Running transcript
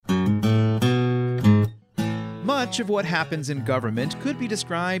Much of what happens in government could be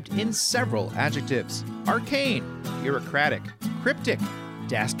described in several adjectives. Arcane, bureaucratic, cryptic,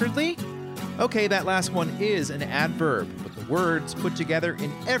 dastardly? Okay, that last one is an adverb, but the words put together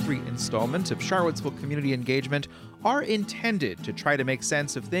in every installment of Charlottesville Community Engagement are intended to try to make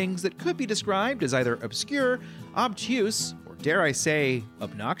sense of things that could be described as either obscure, obtuse, or dare I say,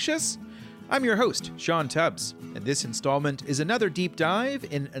 obnoxious? I'm your host, Sean Tubbs, and this installment is another deep dive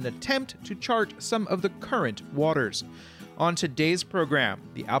in an attempt to chart some of the current waters. On today's program,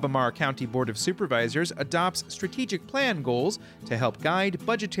 the Albemarle County Board of Supervisors adopts strategic plan goals to help guide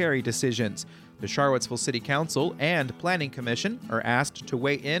budgetary decisions. The Charlottesville City Council and Planning Commission are asked to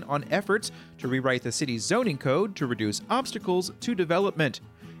weigh in on efforts to rewrite the city's zoning code to reduce obstacles to development.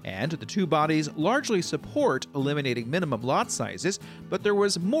 And the two bodies largely support eliminating minimum lot sizes, but there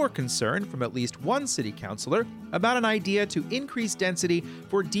was more concern from at least one city councilor about an idea to increase density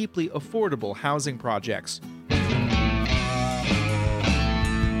for deeply affordable housing projects.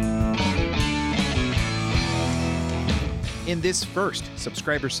 In this first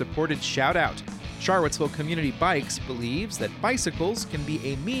subscriber-supported shout-out, Charlottesville Community Bikes believes that bicycles can be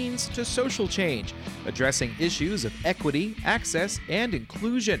a means to social change, addressing issues of equity, access, and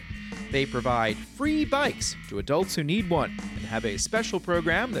inclusion. They provide free bikes to adults who need one and have a special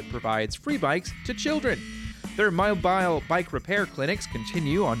program that provides free bikes to children. Their mobile bike repair clinics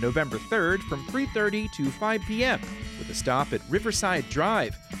continue on November 3rd from 3:30 to 5 p.m. with a stop at Riverside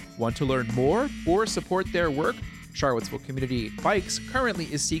Drive. Want to learn more or support their work? Charlottesville Community Bikes currently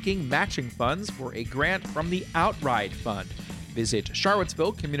is seeking matching funds for a grant from the Outride Fund. Visit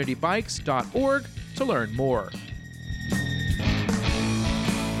charlottesvillecommunitybikes.org to learn more.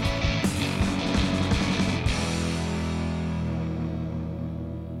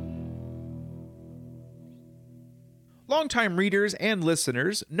 Longtime readers and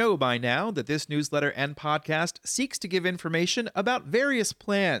listeners know by now that this newsletter and podcast seeks to give information about various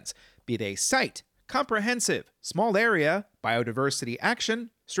plans, be they site, comprehensive, small area, biodiversity action,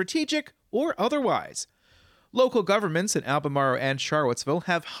 strategic, or otherwise. Local governments in Albemarle and Charlottesville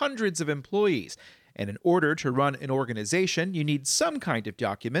have hundreds of employees, and in order to run an organization, you need some kind of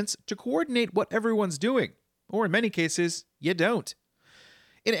documents to coordinate what everyone's doing, or in many cases, you don't.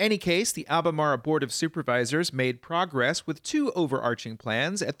 In any case, the Albemarle Board of Supervisors made progress with two overarching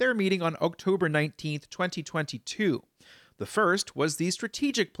plans at their meeting on October 19, 2022. The first was the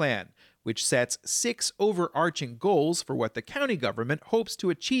strategic plan, which sets 6 overarching goals for what the county government hopes to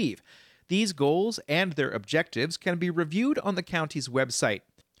achieve. These goals and their objectives can be reviewed on the county's website.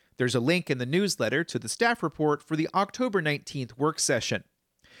 There's a link in the newsletter to the staff report for the October 19th work session.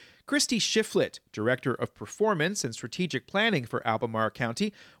 Christy Shiflett, Director of Performance and Strategic Planning for Albemarle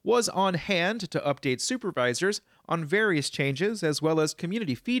County, was on hand to update supervisors on various changes as well as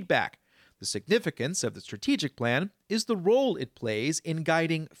community feedback. The significance of the strategic plan is the role it plays in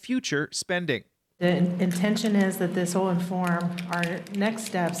guiding future spending. The intention is that this will inform our next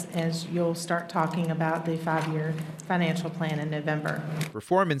steps as you'll start talking about the 5-year financial plan in November.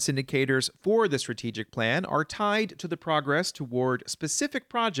 Performance indicators for the strategic plan are tied to the progress toward specific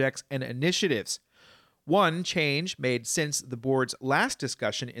projects and initiatives. One change made since the board's last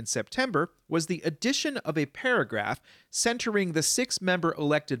discussion in September was the addition of a paragraph centering the 6-member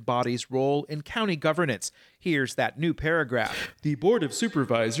elected body's role in county governance. Here's that new paragraph. The Board of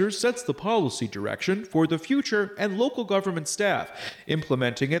Supervisors sets the policy direction for the future and local government staff,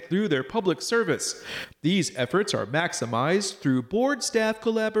 implementing it through their public service. These efforts are maximized through board staff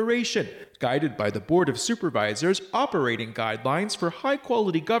collaboration, guided by the Board of Supervisors operating guidelines for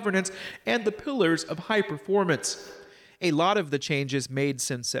high-quality governance and the pillars of high performance. A lot of the changes made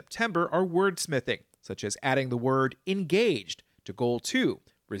since September are wordsmithing, such as adding the word engaged to Goal 2,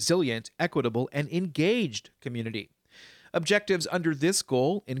 resilient, equitable, and engaged community. Objectives under this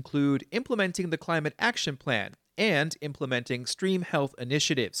goal include implementing the Climate Action Plan and implementing stream health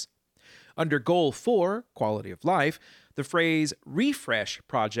initiatives. Under Goal 4, Quality of Life, the phrase Refresh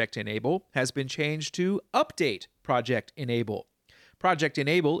Project Enable has been changed to Update Project Enable. Project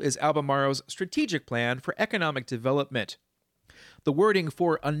Enable is Albemarle's strategic plan for economic development. The wording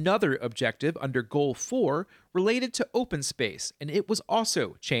for another objective under Goal 4 related to open space, and it was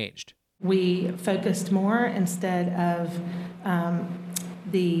also changed. We focused more instead of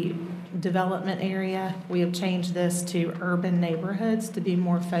the development area. We have changed this to urban neighborhoods to be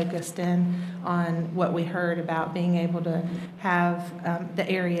more focused in on what we heard about being able to have the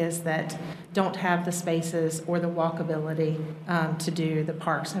areas that don't have the spaces or the walkability to do the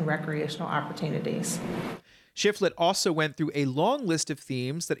parks and recreational opportunities. Shiflett also went through a long list of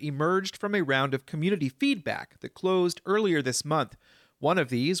themes that emerged from a round of community feedback that closed earlier this month. One of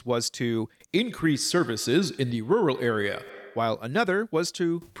these was to increase services in the rural area, while another was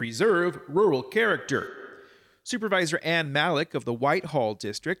to preserve rural character. Supervisor Ann Malik of the Whitehall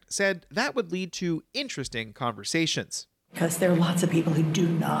District said that would lead to interesting conversations. Because there are lots of people who do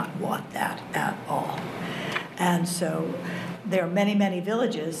not want that at all. And so there are many, many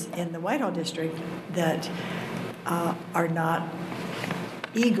villages in the Whitehall District that are not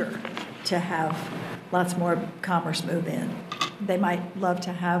eager to have lots more commerce move in. They might love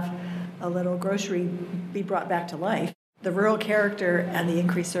to have a little grocery be brought back to life. The rural character and the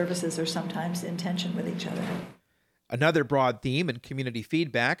increased services are sometimes in tension with each other. Another broad theme in community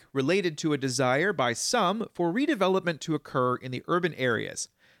feedback related to a desire by some for redevelopment to occur in the urban areas.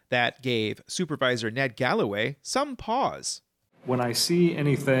 That gave Supervisor Ned Galloway some pause. When I see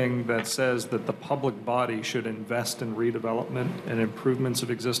anything that says that the public body should invest in redevelopment and improvements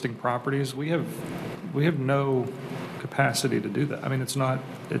of existing properties, we have no capacity to do that. I mean,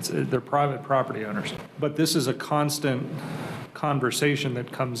 they're private property owners. But this is a constant conversation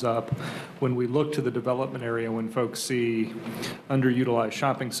that comes up when we look to the development area, when folks see underutilized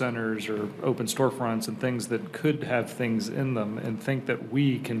shopping centers or open storefronts and things that could have things in them and think that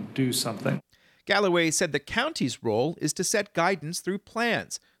we can do something. Galloway said the county's role is to set guidance through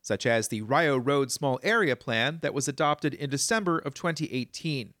plans, such as the Rio Road Small Area Plan that was adopted in December of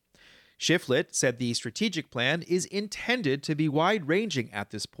 2018. Shiflett said the strategic plan is intended to be wide-ranging at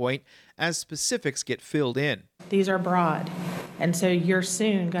this point as specifics get filled in. These are broad, and so you're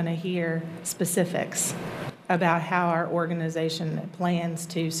soon going to hear specifics about how our organization plans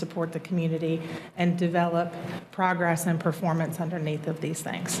to support the community and develop progress and performance underneath of these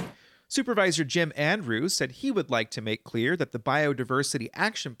things. Supervisor Jim Andrews said he would like to make clear that the Biodiversity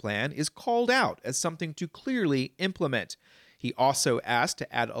Action Plan is called out as something to clearly implement. He also asked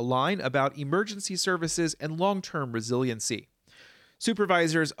to add a line about emergency services and long-term resiliency.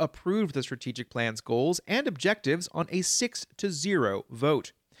 Supervisors approved the strategic plan's goals and objectives on a 6-0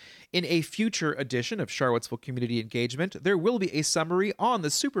 vote. In a future edition of Charlottesville Community Engagement, there will be a summary on the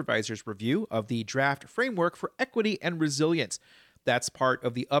supervisor's review of the draft framework for equity and resilience. That's part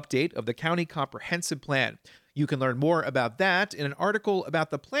of the update of the County Comprehensive Plan. You can learn more about that in an article about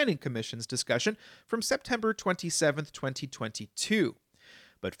the Planning Commission's discussion from September 27, 2022.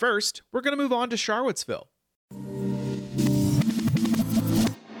 But first, we're going to move on to Charlottesville.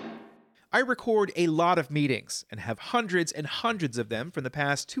 I record a lot of meetings and have hundreds and hundreds of them from the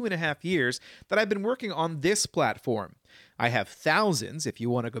past 2.5 years that I've been working on this platform. I have thousands if you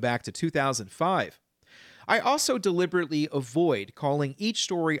want to go back to 2005. I also deliberately avoid calling each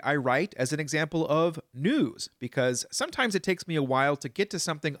story I write as an example of news, because sometimes it takes me a while to get to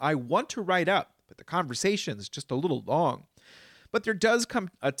something I want to write up, but the conversation's just a little long. But there does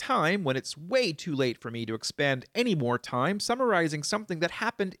come a time when it's way too late for me to expend any more time summarizing something that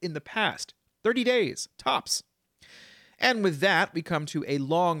happened in the past. 30 days, tops. And with that, we come to a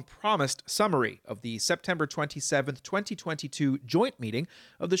long-promised summary of the September 27, 2022 joint meeting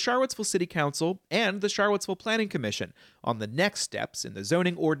of the Charlottesville City Council and the Charlottesville Planning Commission on the next steps in the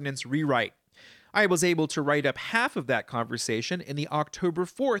zoning ordinance rewrite. I was able to write up half of that conversation in the October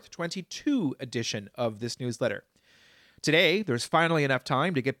 4th, 2022 edition of this newsletter. Today, there's finally enough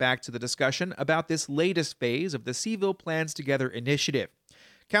time to get back to the discussion about this latest phase of the Seville Plans Together initiative.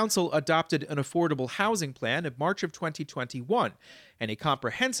 Council adopted an affordable housing plan in March of 2021 and a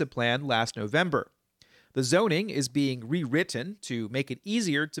comprehensive plan last November. The zoning is being rewritten to make it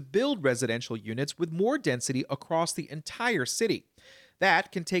easier to build residential units with more density across the entire city.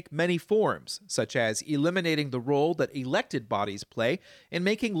 That can take many forms, such as eliminating the role that elected bodies play in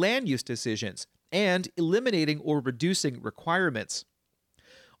making land use decisions and eliminating or reducing requirements.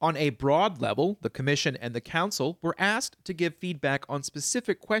 On a broad level, the Commission and the Council were asked to give feedback on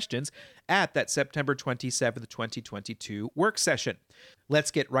specific questions at that September 27, 2022 work session. Let's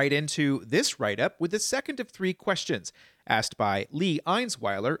get right into this write-up with the second of 3 questions asked by Lee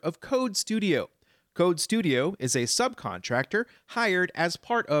Einsweiler of Code Studio. Code Studio is a subcontractor hired as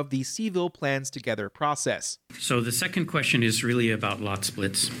part of the Seville Plans Together process. So the second question is really about lot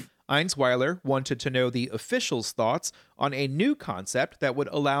splits. Einsweiler wanted to know the officials' thoughts on a new concept that would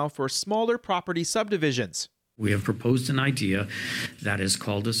allow for smaller property subdivisions. We have proposed an idea that is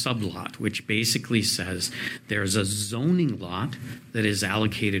called a sublot, which basically says there's a zoning lot that is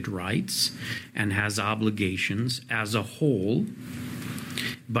allocated rights and has obligations as a whole,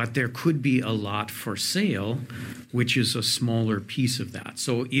 but there could be a lot for sale, which is a smaller piece of that.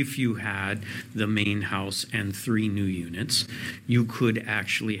 So if you had the main house and 3 new units, you could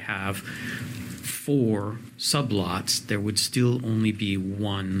actually have 4 sublots. There would still only be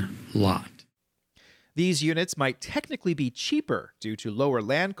 1 lot. These units might technically be cheaper due to lower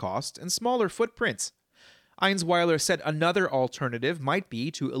land costs and smaller footprints. Einsweiler said another alternative might be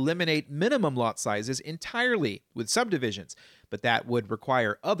to eliminate minimum lot sizes entirely with subdivisions, but that would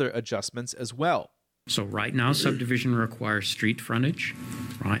require other adjustments as well. So right now, subdivision requires street frontage,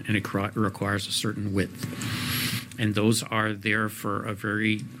 right, and it requires a certain width. And those are there for a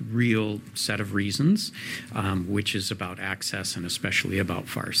very real set of reasons, which is about access and especially about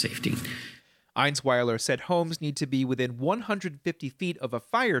fire safety. Einsweiler said homes need to be within 150 feet of a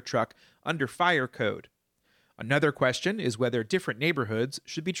fire truck under fire code. Another question is whether different neighborhoods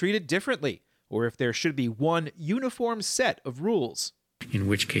should be treated differently, or if there should be one uniform set of rules. In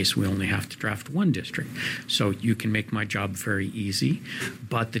which case we only have to draft one district. So you can make my job very easy,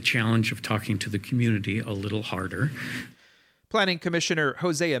 but the challenge of talking to the community a little harder. Planning Commissioner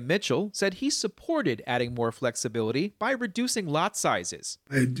Hosea Mitchell said he supported adding more flexibility by reducing lot sizes.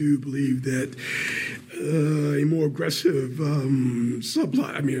 I do believe that a more aggressive a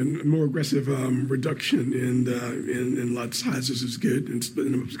more aggressive reduction in lot sizes is good, and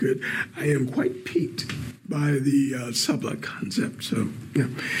splitting them up is good. I am quite piqued by the sublot concept. So, yeah.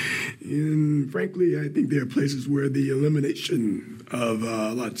 And frankly, I think there are places where the elimination of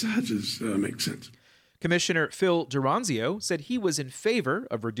lot sizes makes sense. Commissioner Phil Duranzio said he was in favor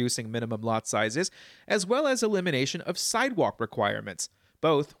of reducing minimum lot sizes, as well as elimination of sidewalk requirements.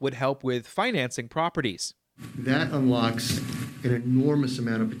 Both would help with financing properties. That unlocks an enormous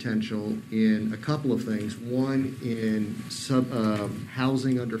amount of potential in a couple of things. One, in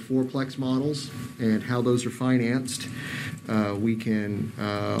housing under fourplex models and how those are financed. We can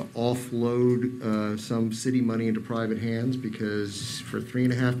offload some city money into private hands, because for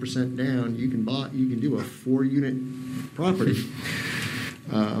 3.5% down, you can do a 4-unit property.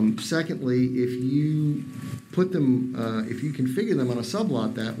 Secondly, if you put them, if you configure them on a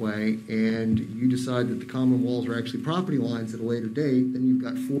sublot that way, and you decide that the common walls are actually property lines at a later date, then you've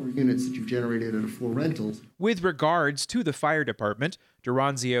got 4 units that you've generated out of 4 rentals. With regards to the fire department,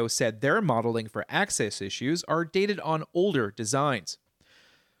 Duranzio said their modeling for access issues are dated on older designs.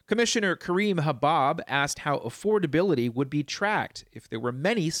 Commissioner Kareem Habab asked how affordability would be tracked if there were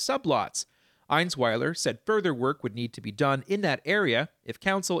many sublots. Einsweiler said further work would need to be done in that area if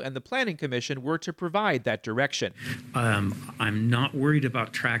council and the planning commission were to provide that direction. I'm not worried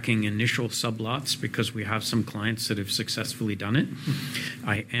about tracking initial sublots because we have some clients that have successfully done it.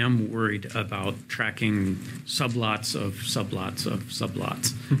 I am worried about tracking sublots of sublots of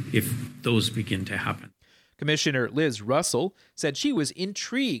sublots if those begin to happen. Commissioner Liz Russell said she was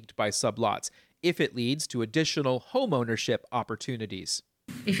intrigued by sublots if it leads to additional homeownership opportunities.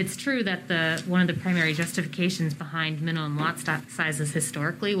 If it's true that one of the primary justifications behind minimum lot sizes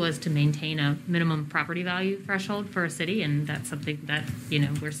historically was to maintain a minimum property value threshold for a city, and that's something that,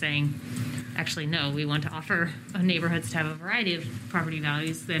 we're saying, actually, no, we want to offer neighborhoods to have a variety of property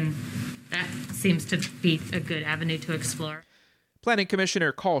values, then that seems to be a good avenue to explore. Planning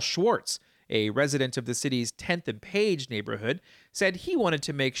Commissioner Carl Schwartz, a resident of the city's 10th and Page neighborhood, said he wanted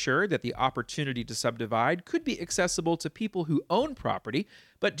to make sure that the opportunity to subdivide could be accessible to people who own property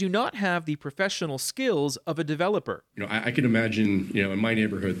but do not have the professional skills of a developer. I can imagine, in my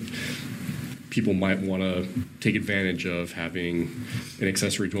neighborhood, people might want to take advantage of having an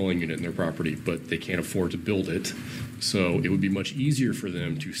accessory dwelling unit in their property, but they can't afford to build it. So it would be much easier for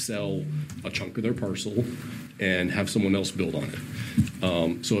them to sell a chunk of their parcel and have someone else build on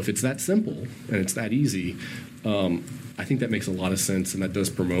it. So if it's that simple and it's that easy, I think that makes a lot of sense, and that does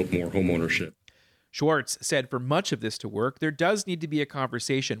promote more homeownership. Schwartz said for much of this to work, there does need to be a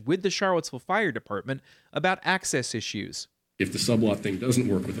conversation with the Charlottesville Fire Department about access issues. If the sublot thing doesn't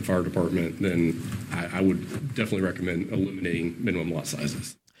work with the fire department, then I would definitely recommend eliminating minimum lot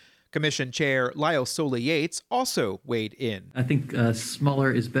sizes. Commission Chair Lyle Sola Yates also weighed in. I think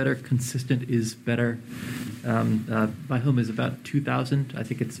smaller is better, consistent is better. My home is about 2,000. I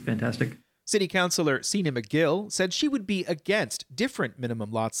think it's fantastic. City Councilor Sina McGill said she would be against different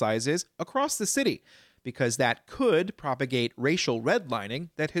minimum lot sizes across the city because that could propagate racial redlining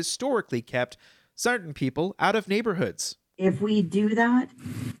that historically kept certain people out of neighborhoods. If we do that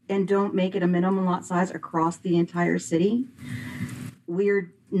and don't make it a minimum lot size across the entire city,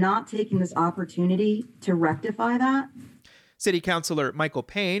 we're not taking this opportunity to rectify that. City Councilor Michael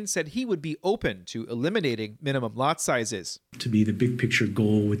Payne said he would be open to eliminating minimum lot sizes. To be the big picture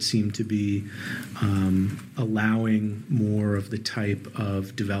goal would seem to be allowing more of the type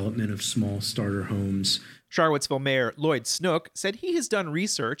of development of small starter homes. Charlottesville Mayor Lloyd Snook said he has done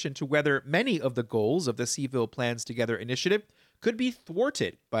research into whether many of the goals of the Seaville Plans Together initiative could be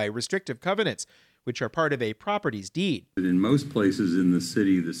thwarted by restrictive covenants, which are part of a property's deed. In most places in the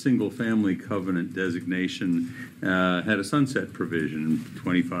city, the single-family covenant designation had a sunset provision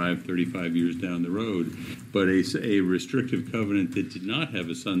 25, 35 years down the road, but a restrictive covenant that did not have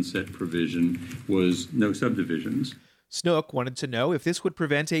a sunset provision was no subdivisions. Snook wanted to know if this would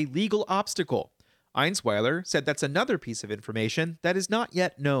prevent a legal obstacle. Einsweiler said that's another piece of information that is not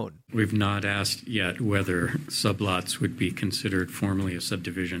yet known. We've not asked yet whether sublots would be considered formally a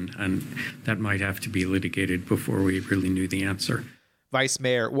subdivision, and that might have to be litigated before we really knew the answer. Vice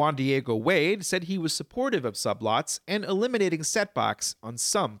Mayor Juan Diego Wade said he was supportive of sublots and eliminating setbacks on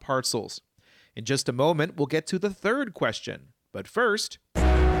some parcels. In just a moment, we'll get to the third question. But first,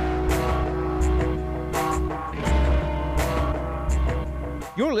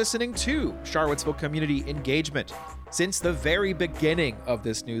 you're listening to Charlottesville Community Engagement. Since the very beginning of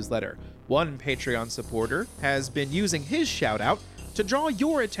this newsletter, one Patreon supporter has been using his shout-out to draw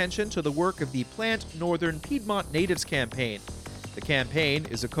your attention to the work of the Plant Northern Piedmont Natives Campaign. The campaign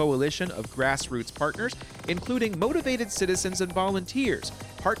is a coalition of grassroots partners, including motivated citizens and volunteers,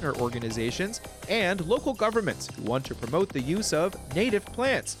 partner organizations, and local governments who want to promote the use of native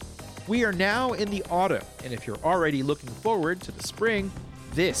plants. We are now in the autumn, and if you're already looking forward to the spring,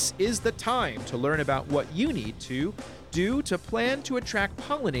 this is the time to learn about what you need to do to plan to attract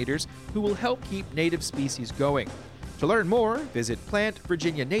pollinators who will help keep native species going. To learn more, visit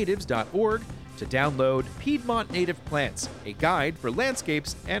plantvirginianatives.org to download Piedmont Native Plants, a guide for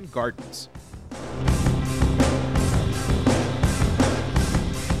landscapes and gardens.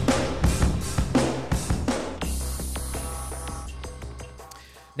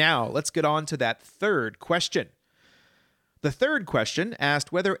 Now, let's get on to that third question. The third question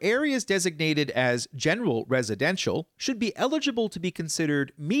asked whether areas designated as general residential should be eligible to be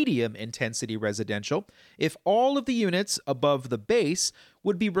considered medium-intensity residential if all of the units above the base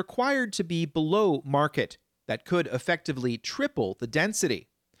would be required to be below market. That could effectively triple the density.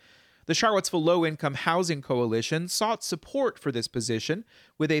 The Charlottesville Low-Income Housing Coalition sought support for this position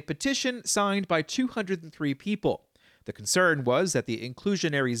with a petition signed by 203 people. The concern was that the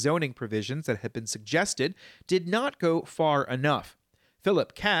inclusionary zoning provisions that had been suggested did not go far enough.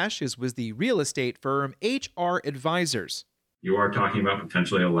 Philip Cash is with the real estate firm HR Advisors. You are talking about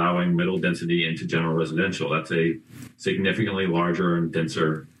potentially allowing middle density into general residential. That's a significantly larger and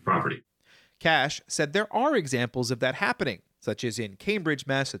denser property. Cash said there are examples of that happening, such as in Cambridge,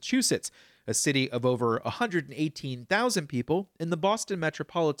 Massachusetts, a city of over 118,000 people in the Boston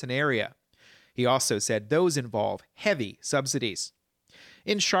metropolitan area. He also said those involve heavy subsidies.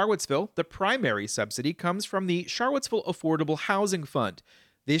 In Charlottesville, the primary subsidy comes from the Charlottesville Affordable Housing Fund.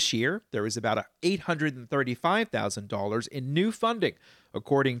 This year, there is about $835,000 in new funding,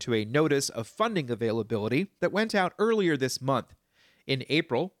 according to a notice of funding availability that went out earlier this month. In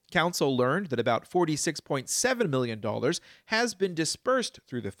April, Council learned that about $46.7 million has been dispersed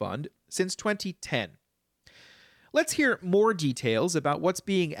through the fund since 2010. Let's hear more details about what's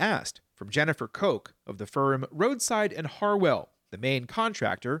being asked from Jennifer Koch of the firm Roadside and Harwell, the main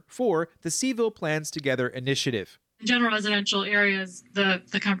contractor for the Seville Plans Together initiative. In general residential areas,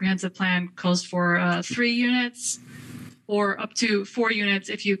 the comprehensive plan calls for 3 units or up to 4 units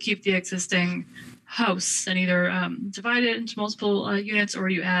if you keep the existing house and either divide it into multiple units or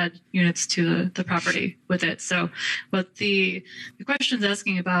you add units to the property with it. So what the question's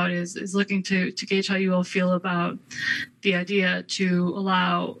asking about is looking to gauge how you all feel about the idea to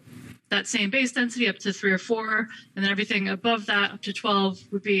allow that same base density up to 3 or 4, and then everything above that up to 12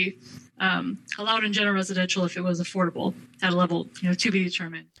 would be allowed in general residential if it was affordable at a level to be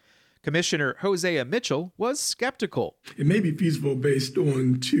determined. Commissioner Hosea Mitchell was skeptical. It may be feasible based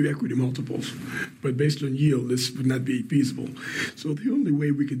on 2 equity multiples, but based on yield, this would not be feasible. So the only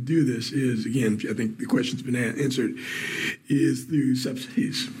way we could do this is, again, I think the question's been answered, is through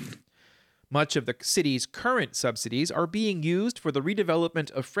subsidies. Much of the city's current subsidies are being used for the redevelopment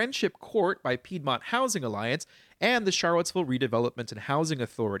of Friendship Court by Piedmont Housing Alliance and the Charlottesville Redevelopment and Housing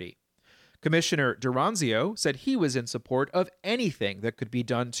Authority. Commissioner Duranzio said he was in support of anything that could be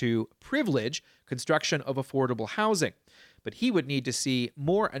done to privilege construction of affordable housing, but he would need to see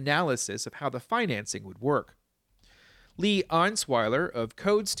more analysis of how the financing would work. Lee Einsweiler of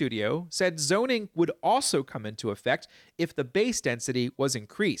Code Studio said zoning would also come into effect if the base density was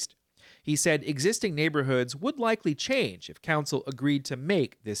increased. He said existing neighborhoods would likely change if council agreed to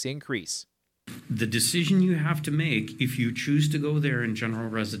make this increase. The decision you have to make if you choose to go there in general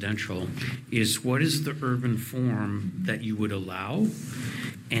residential is what is the urban form that you would allow,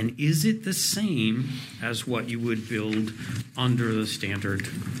 and is it the same as what you would build under the standard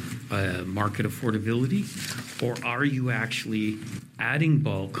market affordability, or are you actually adding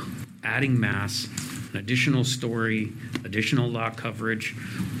bulk adding mass, an additional story, additional lot coverage,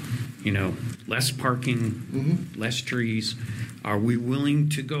 less parking, less trees. Are we willing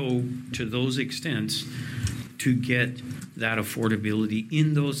to go to those extents to get that affordability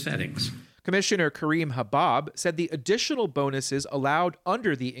in those settings? Commissioner Kareem Habab said the additional bonuses allowed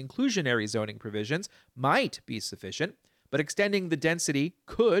under the inclusionary zoning provisions might be sufficient, but extending the density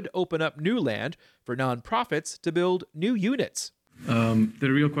could open up new land for nonprofits to build new units. The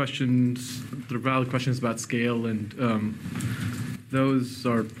valid questions about scale, and those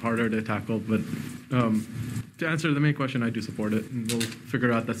are harder to tackle, but to answer the main question, I do support it, and we'll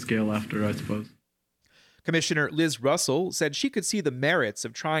figure out that scale after, I suppose. Commissioner Liz Russell said she could see the merits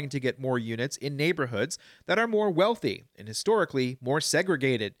of trying to get more units in neighborhoods that are more wealthy and historically more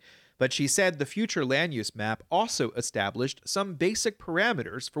segregated. But she said the future land use map also established some basic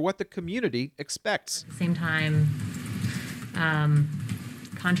parameters for what the community expects. At the same time,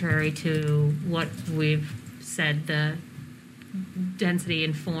 contrary to what we've said, the density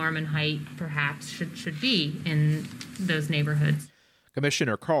and form and height perhaps should be in those neighborhoods.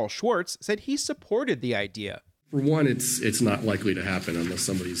 Commissioner Carl Schwartz said he supported the idea. For one, it's not likely to happen unless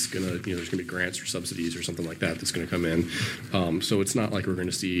somebody's going to, there's going to be grants or subsidies or something like that that's going to come in. So it's not like we're going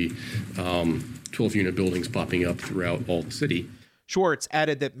to see 12-unit buildings popping up throughout all the city. Schwartz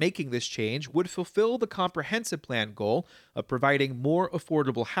added that making this change would fulfill the comprehensive plan goal of providing more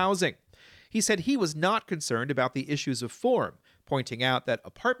affordable housing. He said he was not concerned about the issues of form, pointing out that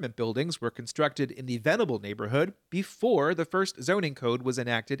apartment buildings were constructed in the Venable neighborhood before the first zoning code was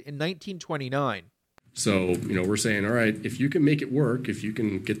enacted in 1929. So, we're saying, all right, if you can make it work, if you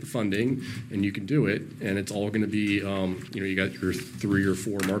can get the funding and you can do it, and it's all going to be, you got your 3 or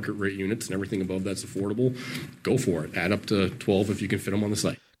 4 market rate units and everything above that's affordable, go for it. Add up to 12 if you can fit them on the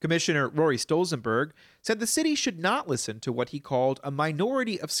site. Commissioner Rory Stolzenberg said the city should not listen to what he called a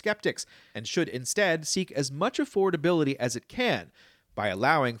minority of skeptics and should instead seek as much affordability as it can by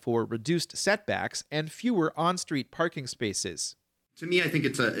allowing for reduced setbacks and fewer on-street parking spaces. To me, I think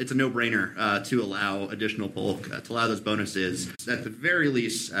it's a no-brainer to allow additional bulk, to allow those bonuses. At the very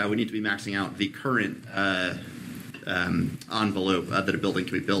least, we need to be maxing out the current envelope that a building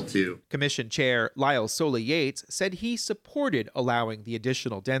can be built to. Commission Chair Lyle Sola Yates said he supported allowing the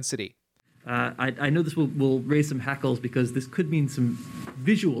additional density. I know this will raise some hackles because this could mean some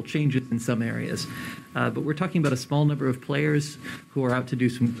visual changes in some areas, but we're talking about a small number of players who are out to do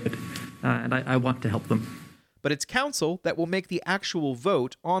some good, and I want to help them. But it's council that will make the actual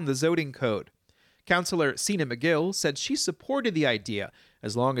vote on the zoning code. Councillor Sina McGill said she supported the idea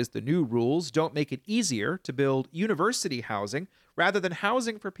as long as the new rules don't make it easier to build university housing rather than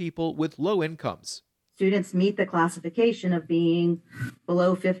housing for people with low incomes. Students meet the classification of being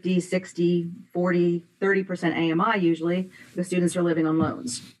below 50, 60, 40, 30% AMI usually. The students are living on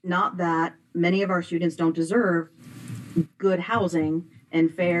loans. Not that many of our students don't deserve good housing and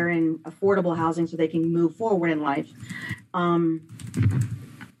fair and affordable housing so they can move forward in life.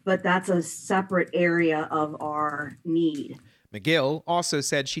 But that's a separate area of our need. McGill also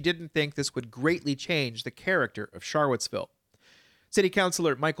said she didn't think this would greatly change the character of Charlottesville. City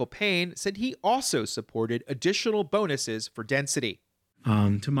Councilor Michael Payne said he also supported additional bonuses for density.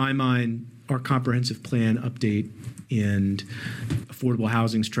 To my mind, our comprehensive plan update and affordable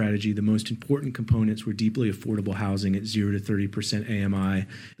housing strategy, the most important components were deeply affordable housing at 0 to 30% AMI.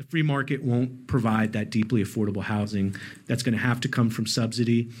 The free market won't provide that deeply affordable housing. That's going to have to come from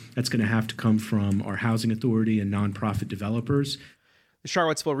subsidy. That's going to have to come from our housing authority and nonprofit developers. The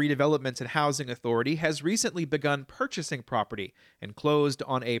Charlottesville Redevelopment and Housing Authority has recently begun purchasing property and closed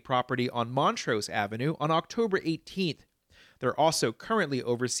on a property on Montrose Avenue on October 18th. They're also currently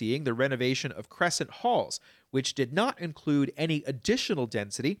overseeing the renovation of Crescent Halls, which did not include any additional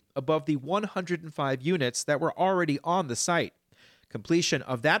density above the 105 units that were already on the site. Completion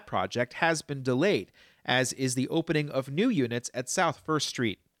of that project has been delayed, as is the opening of new units at South First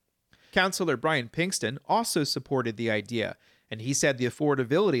Street. Councillor Brian Pinkston also supported the idea, and he said the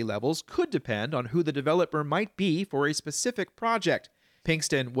affordability levels could depend on who the developer might be for a specific project.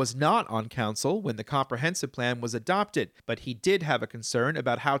 Pinkston was not on council when the comprehensive plan was adopted, but he did have a concern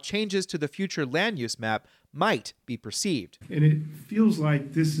about how changes to the future land use map might be perceived. And it feels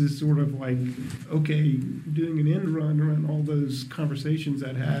like this is sort of like, okay, doing an end run around all those conversations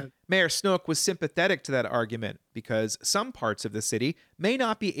that had. Mayor Snook was sympathetic to that argument because some parts of the city may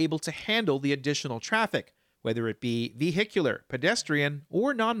not be able to handle the additional traffic, whether it be vehicular, pedestrian,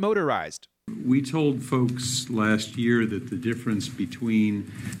 or non-motorized. We told folks last year that the difference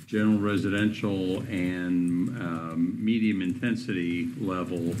between general residential and medium intensity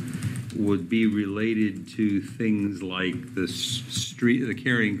level would be related to things like the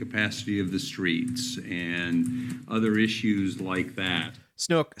carrying capacity of the streets and other issues like that.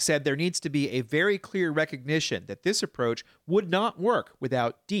 Snook said there needs to be a very clear recognition that this approach would not work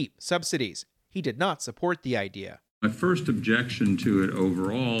without deep subsidies. He did not support the idea. My first objection to it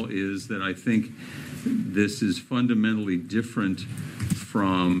overall is that I think this is fundamentally different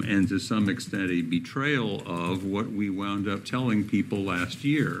from, and to some extent, a betrayal of what we wound up telling people last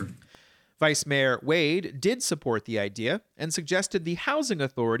year. Vice Mayor Wade did support the idea and suggested the Housing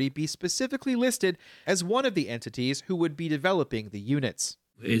Authority be specifically listed as one of the entities who would be developing the units.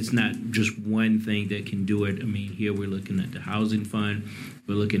 It's not just one thing that can do it. I mean, here we're looking at the Housing Fund,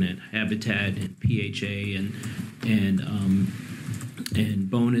 we're looking at Habitat and PHA and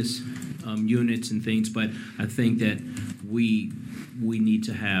bonus units and things. But I think that we need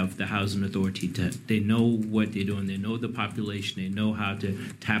to have the Housing Authority they know what they're doing. They know the population. They know how to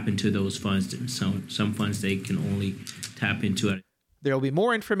tap into those funds. Some funds they can only tap into it. There will be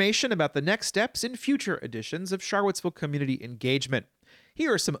more information about the next steps in future editions of Charlottesville Community Engagement.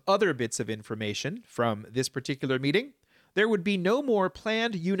 Here are some other bits of information from this particular meeting. There would be no more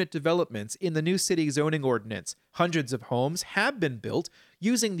planned unit developments in the new city zoning ordinance. Hundreds of homes have been built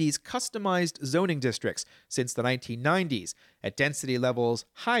using these customized zoning districts since the 1990s, at density levels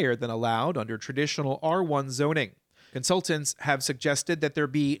higher than allowed under traditional R1 zoning. Consultants have suggested that there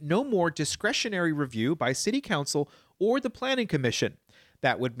be no more discretionary review by City Council or the Planning Commission.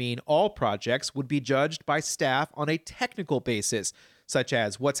 That would mean all projects would be judged by staff on a technical basis, such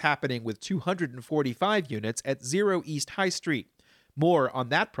as what's happening with 245 units at 0 East High Street. More on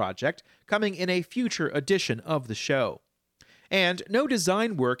that project coming in a future edition of the show. And no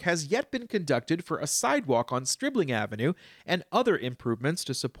design work has yet been conducted for a sidewalk on Stribling Avenue and other improvements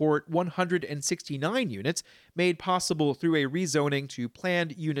to support 169 units made possible through a rezoning to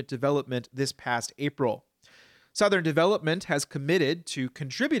planned unit development this past April. Southern Development has committed to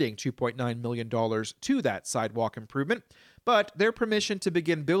contributing $2.9 million to that sidewalk improvement, but their permission to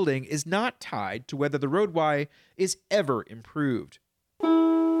begin building is not tied to whether the roadway is ever improved.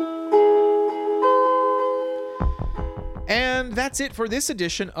 And that's it for this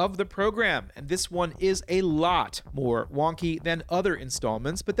edition of the program. And this one is a lot more wonky than other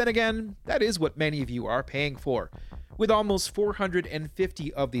installments, but then again, that is what many of you are paying for. With almost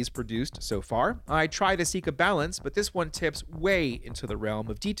 450 of these produced so far, I try to seek a balance, but this one tips way into the realm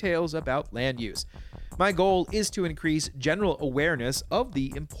of details about land use. My goal is to increase general awareness of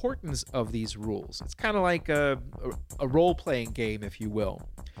the importance of these rules. It's kind of like a role-playing game, if you will.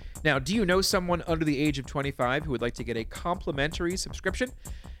 Now, do you know someone under the age of 25 who would like to get a complimentary subscription?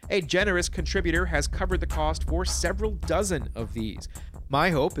 A generous contributor has covered the cost for several dozen of these.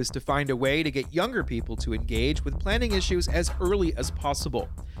 My hope is to find a way to get younger people to engage with planning issues as early as possible.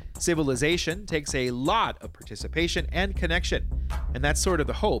 Civilization takes a lot of participation and connection, and that's sort of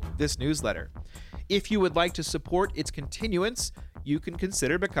the hope of this newsletter. If you would like to support its continuance, you can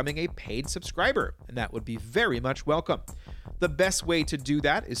consider becoming a paid subscriber, and that would be very much welcome. The best way to do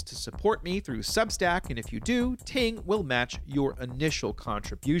that is to support me through Substack, and if you do, Ting will match your initial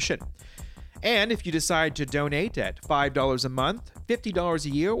contribution. And if you decide to donate at $5 a month, $50 a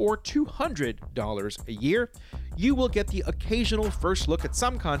year, or $200 a year, you will get the occasional first look at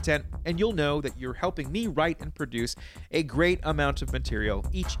some content, and you'll know that you're helping me write and produce a great amount of material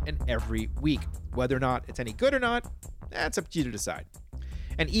each and every week. Whether or not it's any good or not, that's up to you to decide.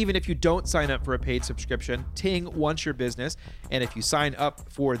 And even if you don't sign up for a paid subscription, Ting wants your business, and if you sign up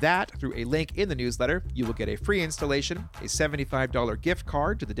for that through a link in the newsletter, you will get a free installation, a $75 gift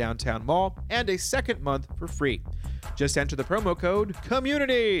card to the downtown mall, and a second month for free. Just enter the promo code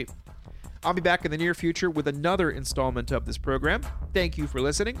COMMUNITY. I'll be back in the near future with another installment of this program. Thank you for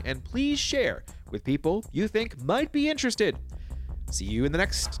listening, and please share with people you think might be interested. See you in the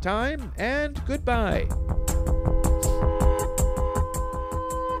next time, and goodbye.